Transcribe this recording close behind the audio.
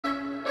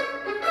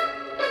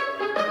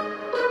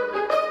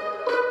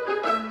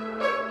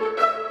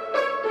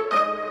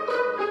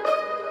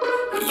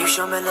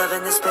show me love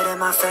and then spit in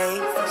my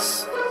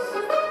face.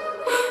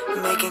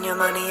 Making your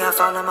money off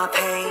all of my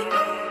pain.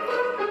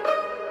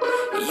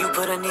 You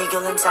put an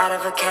eagle inside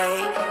of a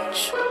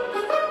cage,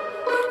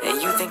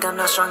 and you think I'm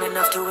not strong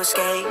enough to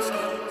escape.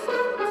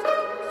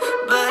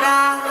 But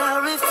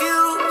I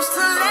refuse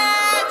to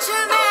let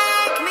you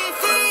make me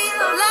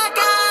feel like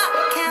I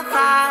can't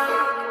fly.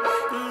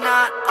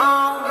 Not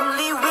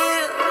only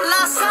will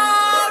I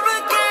soar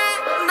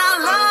again,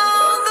 I'll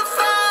own the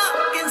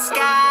fucking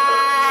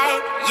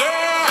sky.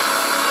 Yeah.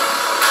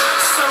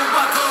 So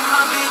I put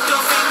my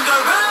middle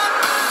finger up.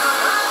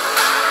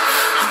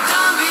 I'm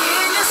done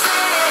being your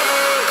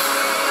slave.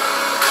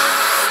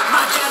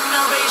 My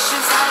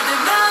generation's had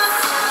enough,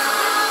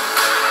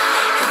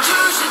 and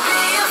you should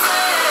be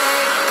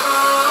afraid.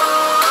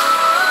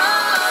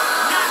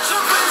 Not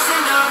your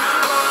prisoner.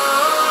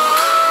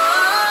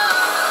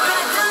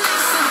 Better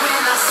listen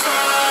when I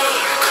say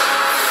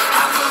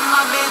I put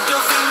my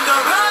middle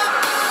finger up.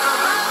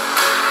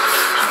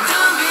 I'm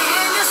done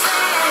being your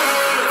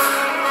slave.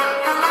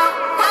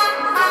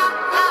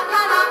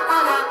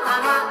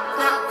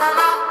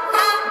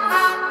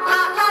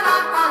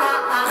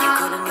 You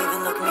couldn't even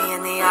look me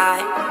in the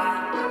eye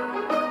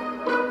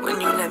when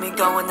you let me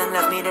go and then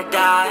left me to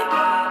die.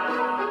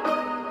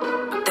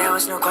 But there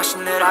was no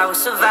question that I would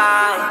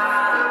survive.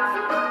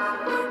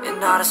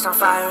 An artist on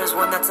fire is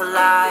one that's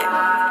alive.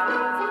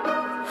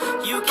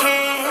 You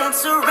can't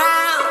surround